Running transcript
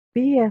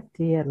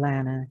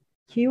BFD-Atlanta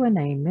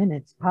Q&A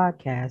Minutes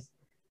podcast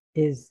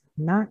is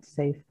not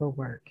safe for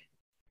work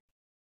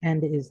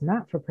and is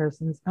not for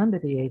persons under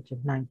the age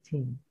of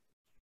 19.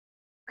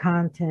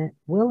 Content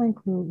will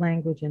include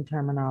language and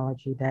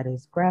terminology that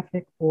is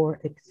graphic or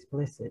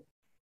explicit.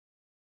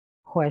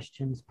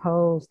 Questions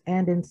posed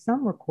and in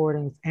some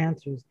recordings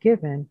answers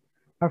given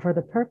are for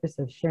the purpose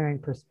of sharing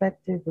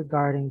perspective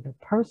regarding the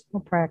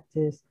personal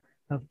practice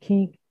of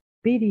kink,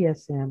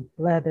 BDSM,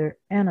 leather,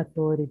 and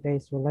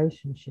authority-based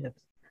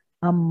relationships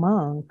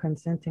among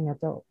consenting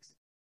adults.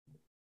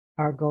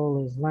 Our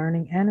goal is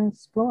learning and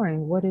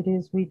exploring what it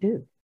is we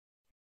do.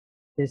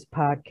 This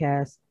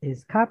podcast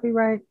is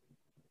copyright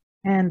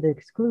and the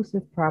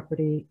exclusive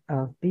property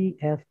of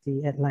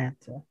BFD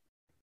Atlanta.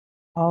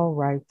 All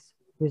rights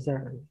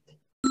reserved.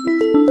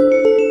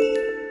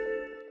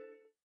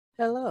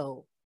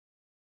 Hello,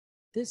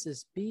 this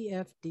is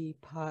BFD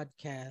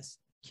Podcast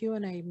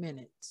Q&A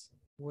Minutes,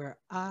 where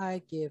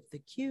I give the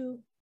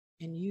Q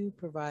and you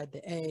provide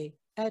the A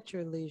at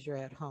your leisure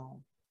at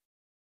home.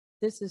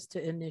 This is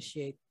to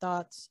initiate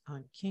thoughts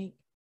on kink,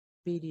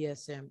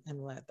 BDSM,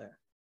 and leather.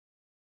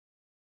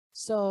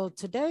 So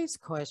today's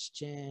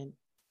question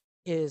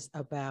is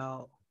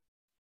about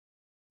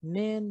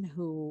men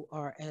who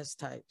are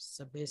S-types,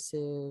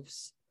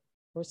 submissives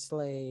or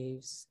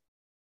slaves,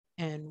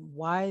 and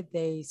why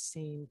they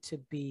seem to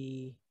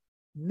be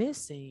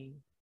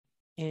missing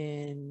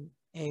in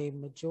a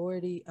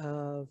majority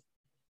of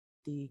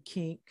the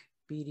kink,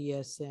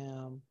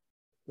 BDSM,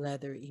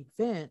 leather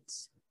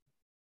events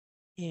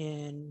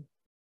in,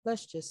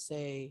 let's just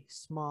say,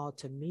 small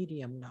to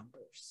medium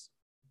numbers.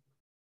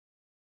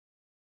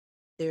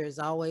 There's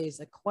always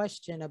a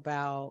question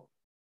about,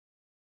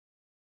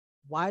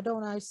 why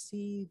don't I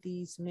see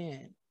these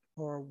men,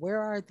 or where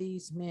are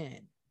these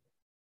men?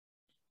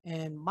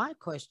 And my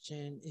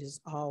question is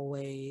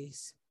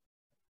always,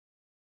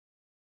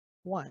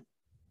 one,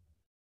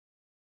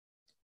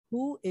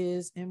 who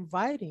is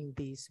inviting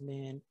these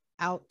men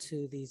out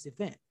to these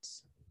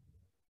events?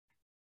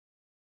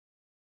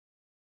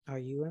 Are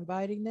you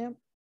inviting them,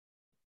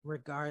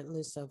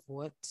 regardless of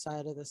what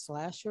side of the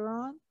slash you're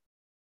on?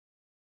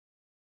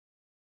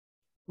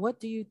 What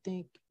do you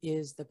think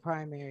is the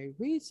primary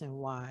reason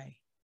why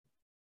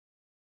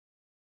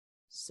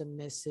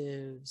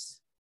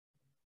submissives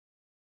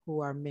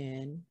who are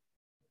men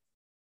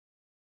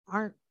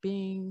aren't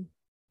being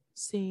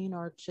seen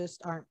or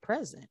just aren't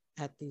present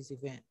at these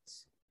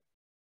events?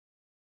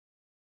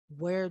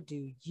 Where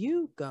do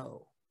you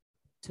go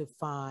to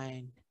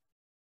find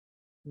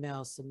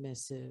male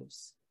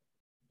submissives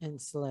and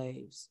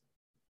slaves?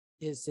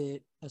 Is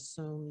it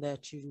assumed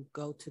that you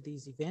go to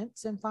these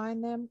events and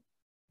find them,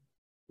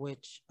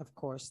 which of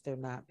course they're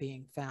not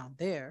being found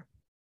there?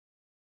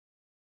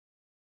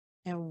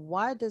 And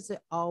why does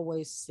it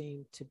always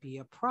seem to be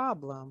a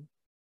problem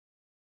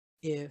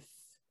if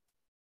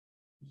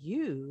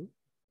you,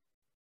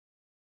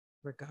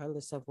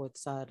 regardless of what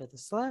side of the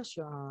slash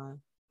you're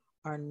on,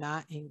 are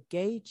not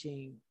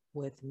engaging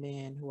with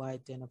men who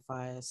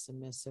identify as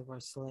submissive or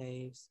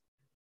slaves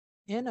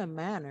in a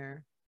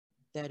manner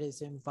that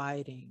is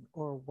inviting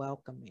or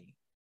welcoming,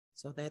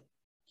 so that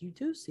you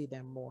do see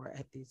them more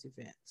at these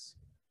events?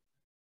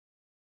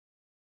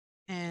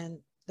 And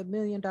the $1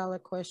 million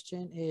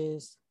question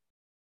is,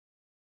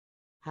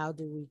 how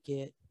do we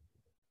get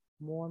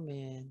more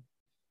men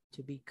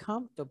to be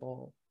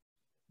comfortable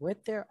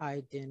with their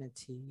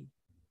identity,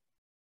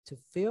 to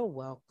feel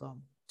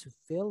welcome, to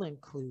feel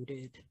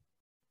included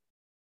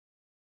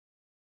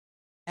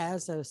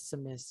as a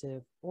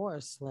submissive or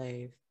a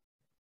slave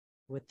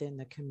within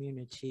the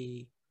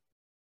community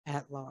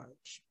at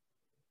large?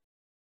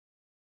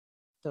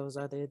 Those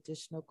are the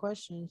additional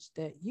questions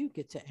that you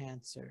get to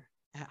answer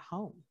at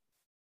home.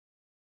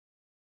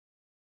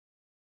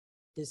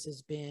 This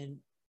has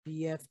been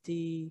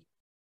BFD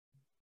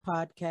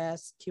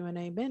Podcast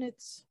Q&A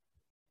Minutes.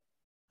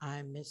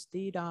 I'm Miss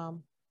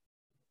D-Dom.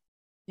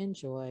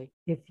 Enjoy.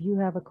 If you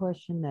have a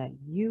question that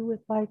you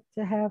would like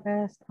to have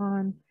asked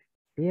on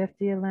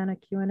BFD Atlanta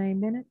Q&A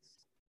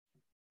Minutes,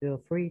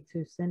 feel free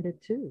to send it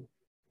to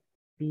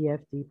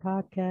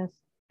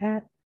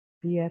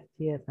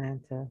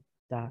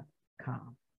bfdpodcast@bfdatlanta.com.